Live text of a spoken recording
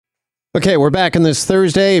Okay, we're back on this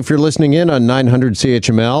Thursday. If you're listening in on 900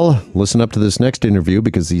 CHML, listen up to this next interview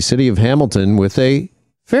because the city of Hamilton with a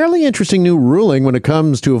fairly interesting new ruling when it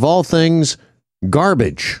comes to, of all things,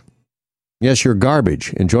 garbage. Yes, your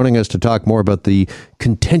garbage. And joining us to talk more about the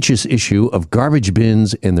contentious issue of garbage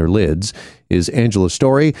bins and their lids is Angela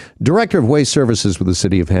Story, Director of Waste Services with the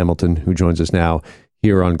city of Hamilton, who joins us now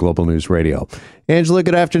here on Global News Radio. Angela,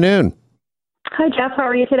 good afternoon. Hi, Jeff. How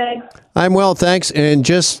are you today? I'm well, thanks. And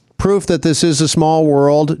just proof that this is a small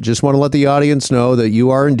world, just want to let the audience know that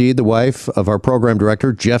you are indeed the wife of our program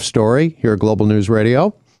director, Jeff Story, here at Global News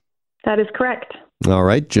Radio. That is correct. All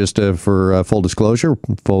right, just for full disclosure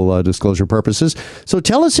purposes. So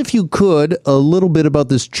tell us, if you could, a little bit about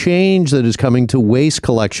this change that is coming to waste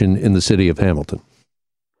collection in the city of Hamilton.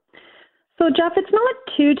 So, Jeff, it's not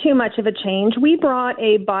too much of a change. We brought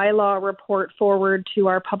a bylaw report forward to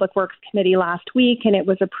our Public Works Committee last week, and it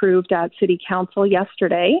was approved at City Council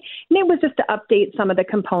yesterday. And it was just to update some of the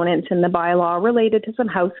components in the bylaw related to some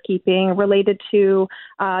housekeeping, related to,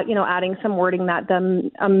 adding some wording that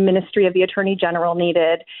the Ministry of the Attorney General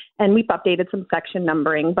needed. And we've updated some section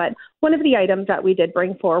numbering. But one of the items that we did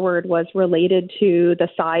bring forward was related to the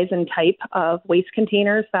size and type of waste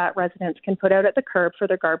containers that residents can put out at the curb for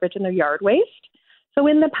their garbage and their yard waste. So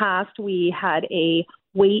in the past, we had a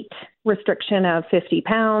weight restriction of 50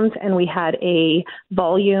 pounds, and we had a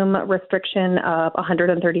volume restriction of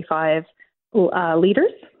 135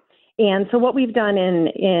 liters. And so what we've done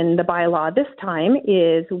in the bylaw this time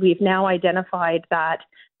is we've now identified that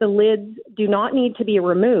the lids do not need to be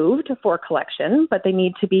removed for collection, but they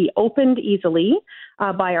need to be opened easily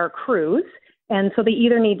by our crews. And so they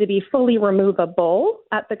either need to be fully removable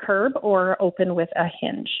at the curb or open with a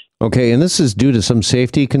hinge. Okay, and this is due to some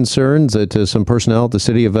safety concerns that some personnel at the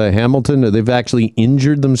city of Hamilton, they've actually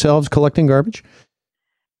injured themselves collecting garbage?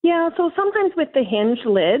 Yeah, so sometimes with the hinge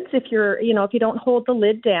lids, if you don't hold the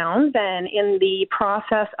lid down, then in the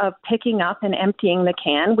process of picking up and emptying the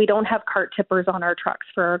can, we don't have cart tippers on our trucks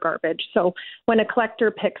for our garbage. So when a collector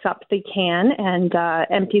picks up the can and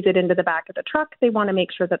empties it into the back of the truck, they want to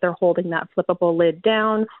make sure that they're holding that flippable lid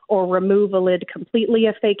down or remove a lid completely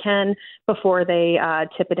if they can before they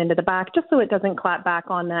tip it into the back, just so it doesn't clap back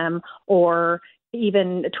on them or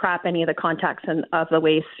even trap any of the contents of the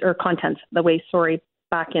waste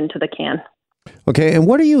back into the can. Okay, and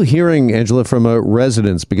what are you hearing, Angela, from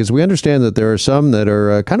residents? Because we understand that there are some that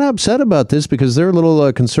are kind of upset about this because they're a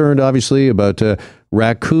little concerned, obviously, about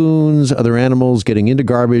raccoons, other animals getting into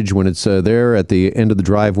garbage when it's there at the end of the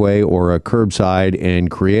driveway or curbside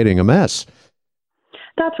and creating a mess.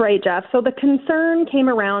 That's right, Jeff. So the concern came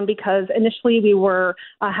around because initially we were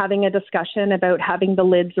having a discussion about having the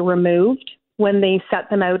lids removed when they set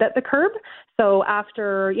them out at the curb. So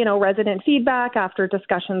after, resident feedback, after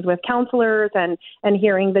discussions with councillors and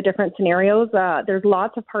hearing the different scenarios, there's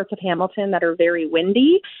lots of parts of Hamilton that are very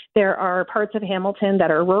windy. There are parts of Hamilton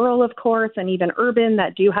that are rural, of course, and even urban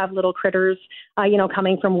that do have little critters,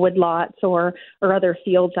 coming from woodlots or other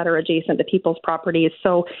fields that are adjacent to people's properties.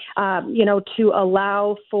 So, to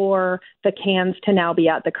allow for the cans to now be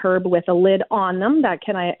at the curb with a lid on them that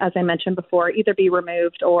can, as I mentioned before, either be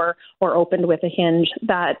removed or opened with a hinge,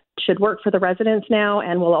 that should work for the residents now,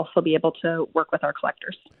 and we'll also be able to work with our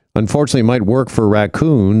collectors. Unfortunately, it might work for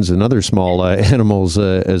raccoons and other small animals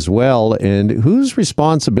as well. And whose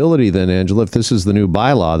responsibility then, Angela, if this is the new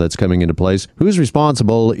bylaw that's coming into place, who's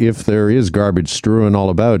responsible if there is garbage strewn all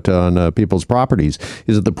about on people's properties?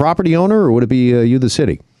 Is it the property owner or would it be you, the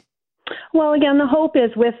city? Well, again, the hope is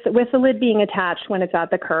with the lid being attached when it's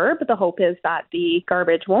at the curb, the hope is that the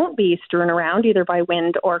garbage won't be strewn around either by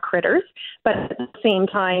wind or critters. But at the same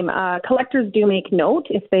time, collectors do make note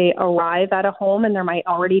if they arrive at a home and there might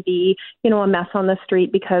already be, a mess on the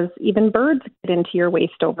street because even birds get into your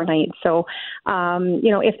waste overnight. So,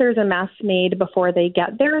 if there's a mess made before they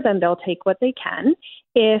get there, then they'll take what they can.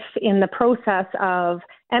 If in the process of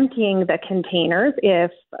emptying the containers,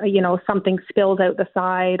 if, something spills out the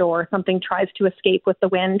side or something tries to escape with the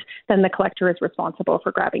wind, then the collector is responsible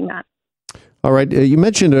for grabbing that. All right. You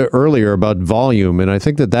mentioned earlier about volume, and I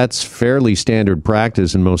think that that's fairly standard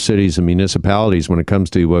practice in most cities and municipalities when it comes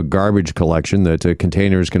to garbage collection, that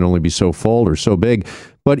containers can only be so full or so big.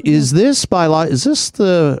 But is this bylaw, is this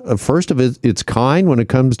the first of its kind when it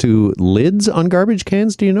comes to lids on garbage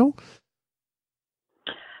cans? Do you know?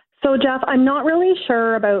 So, Jeff, I'm not really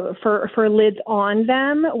sure about for lids on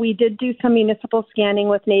them. We did do some municipal scanning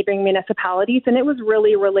with neighboring municipalities, and it was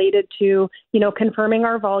really related to, confirming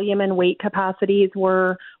our volume and weight capacities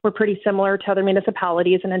were pretty similar to other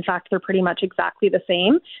municipalities, and in fact, they're pretty much exactly the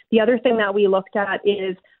same. The other thing that we looked at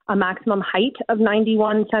is a maximum height of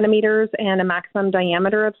 91 centimeters and a maximum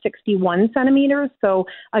diameter of 61 centimeters. So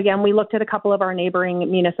again, we looked at a couple of our neighboring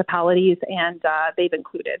municipalities, and they've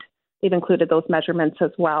included those measurements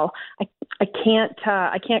as well. I can't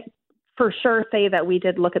for sure say that we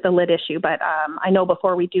did look at the lid issue, but I know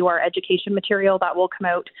before we do our education material that will come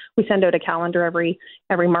out, we send out a calendar every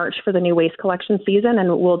March for the new waste collection season,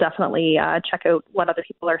 and we'll definitely check out what other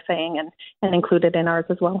people are saying and include it in ours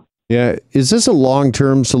as well. Yeah. Is this a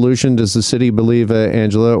long-term solution, does the city believe,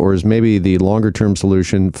 Angela, or is maybe the longer-term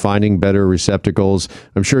solution finding better receptacles?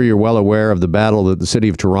 I'm sure you're well aware of the battle that the city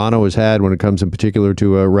of Toronto has had when it comes in particular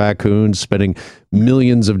to raccoons, spending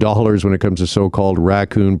millions of dollars when it comes to so-called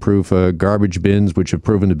raccoon-proof garbage bins, which have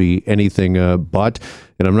proven to be anything but.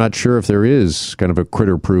 And I'm not sure if there is kind of a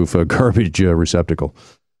critter-proof garbage receptacle.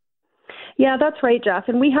 Yeah, that's right, Jeff.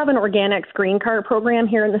 And we have an organics green cart program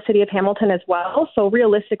here in the city of Hamilton as well. So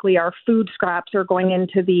realistically, our food scraps are going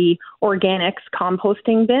into the organics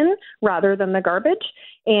composting bin rather than the garbage.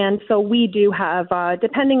 And so we do have,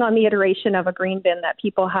 depending on the iteration of a green bin that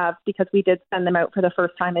people have, because we did send them out for the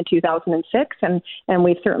first time in 2006, and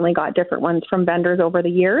we've certainly got different ones from vendors over the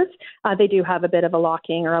years. They do have a bit of a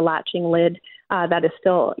locking or a latching lid that is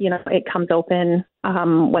still, it comes open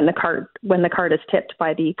when the cart is tipped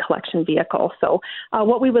by the collection vehicle. So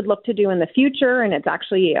what we would look to do in the future, and it's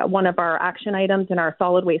actually one of our action items in our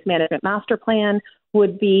solid waste management master plan,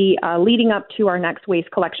 would be leading up to our next waste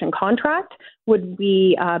collection contract, would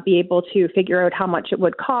we be able to figure out how much it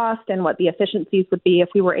would cost and what the efficiencies would be if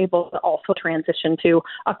we were able to also transition to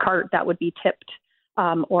a cart that would be tipped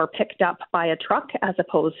or picked up by a truck as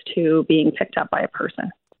opposed to being picked up by a person.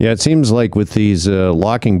 Yeah, it seems like with these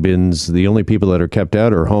locking bins, the only people that are kept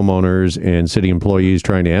out are homeowners and city employees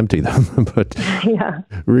trying to empty them. But yeah.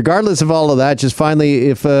 Regardless of all of that, just finally,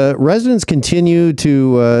 if residents continue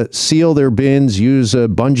to seal their bins, use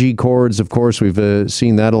bungee cords, of course, we've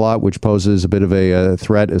seen that a lot, which poses a bit of a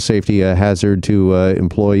threat, a safety hazard to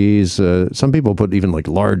employees. Some people put even like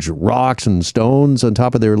large rocks and stones on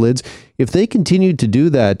top of their lids. If they continue to do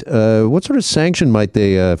that, what sort of sanction might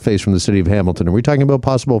they face from the city of Hamilton? Are we talking about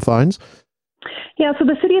possible fines? Yeah, so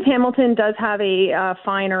the city of Hamilton does have a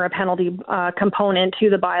fine or a penalty component to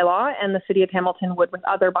the bylaw, and the city of Hamilton would with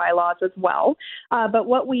other bylaws as well. But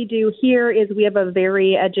what we do here is we have a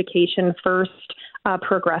very education-first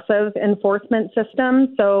progressive enforcement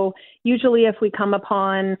system. So usually if we come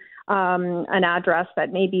upon an address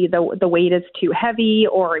that maybe the weight is too heavy,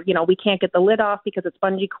 or, we can't get the lid off because it's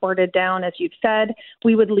bungee corded down, as you've said,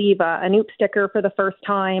 we would leave an OOP sticker for the first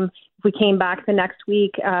time. If we came back the next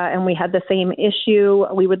week and we had the same issue,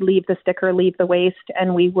 we would leave the sticker, leave the waste,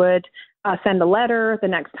 and we would send a letter. The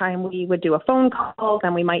next time we would do a phone call,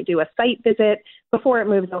 then we might do a site visit before it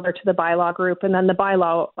moves over to the bylaw group. And then the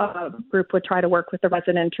bylaw group would try to work with the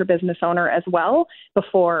resident or business owner as well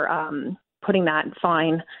before putting that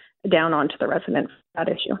fine down onto the resident for that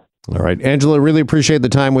issue. All right. Angela, really appreciate the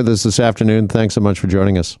time with us this afternoon. Thanks so much for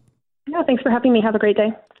joining us. Yeah, thanks for having me. Have a great day.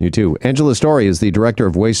 You too. Angela Story is the Director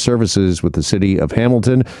of Waste Services with the City of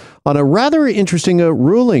Hamilton on a rather interesting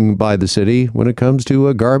ruling by the city when it comes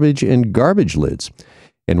to garbage and garbage lids.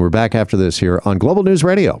 And we're back after this here on Global News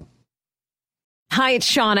Radio. Hi, it's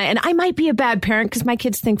Shauna, and I might be a bad parent because my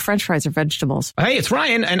kids think French fries are vegetables. Hey, it's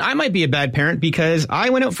Ryan, and I might be a bad parent because I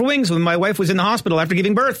went out for wings when my wife was in the hospital after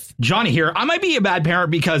giving birth. Johnny here. I might be a bad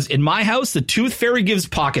parent because in my house, the tooth fairy gives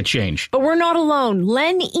pocket change. But we're not alone.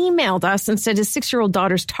 Len emailed us and said his 6-year-old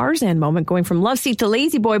daughter's Tarzan moment going from love seat to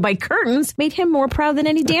lazy boy by curtains made him more proud than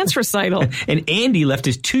any dance recital. And Andy left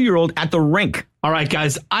his 2-year-old at the rink. All right,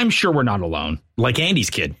 guys, I'm sure we're not alone. Like Andy's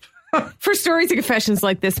kid. For stories and confessions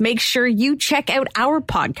like this, make sure you check out our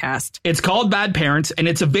podcast. It's called Bad Parents, and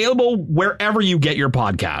it's available wherever you get your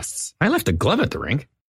podcasts. I left a glove at the rink.